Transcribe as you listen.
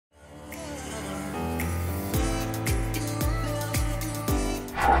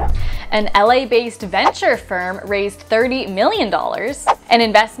An LA-based venture firm raised $30 million. An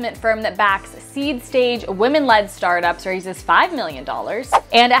investment firm that backs seed-stage women-led startups raises $5 million.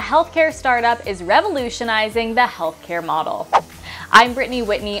 And a healthcare startup is revolutionizing the healthcare model. I'm Brittany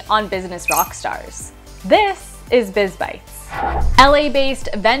Whitney on Business Rockstars. This is BizByte. LA-based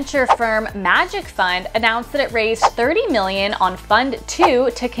venture firm Magic Fund announced that it raised $30 million on Fund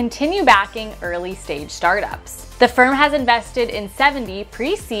 2 to continue backing early-stage startups. The firm has invested in 70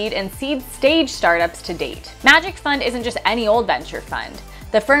 pre-seed and seed-stage startups to date. Magic Fund isn't just any old venture fund.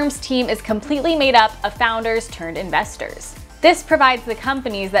 The firm's team is completely made up of founders turned investors. This provides the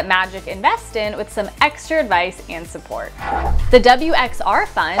companies that Magic invests in with some extra advice and support. The WXR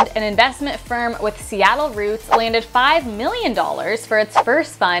Fund, an investment firm with Seattle roots, landed $5 million for its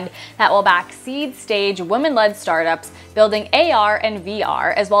first fund that will back seed-stage women-led startups building AR and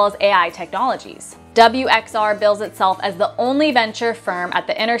VR as well as AI technologies. WXR bills itself as the only venture firm at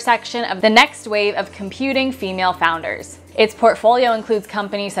the intersection of the next wave of computing female founders. Its portfolio includes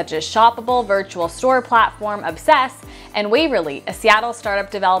companies such as shoppable virtual store platform Obsess and Waverly, a Seattle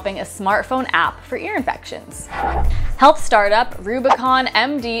startup developing a smartphone app for ear infections. Health startup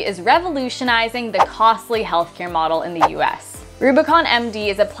RubiconMD is revolutionizing the costly healthcare model in the US. RubiconMD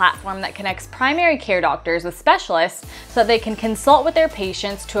is a platform that connects primary care doctors with specialists so that they can consult with their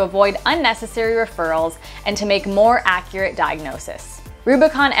patients to avoid unnecessary referrals and to make more accurate diagnosis.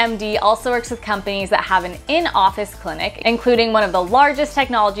 RubiconMD also works with companies that have an in-office clinic, including one of the largest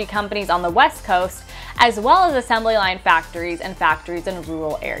technology companies on the West Coast, as well as assembly line factories and factories in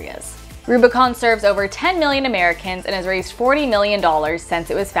rural areas. Rubicon serves over 10 million Americans and has raised $40 million since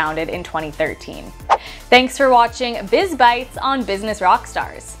it was founded in 2013. Thanks for watching BizBytes on Business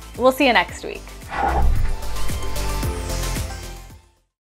Rockstars. We'll see you next week.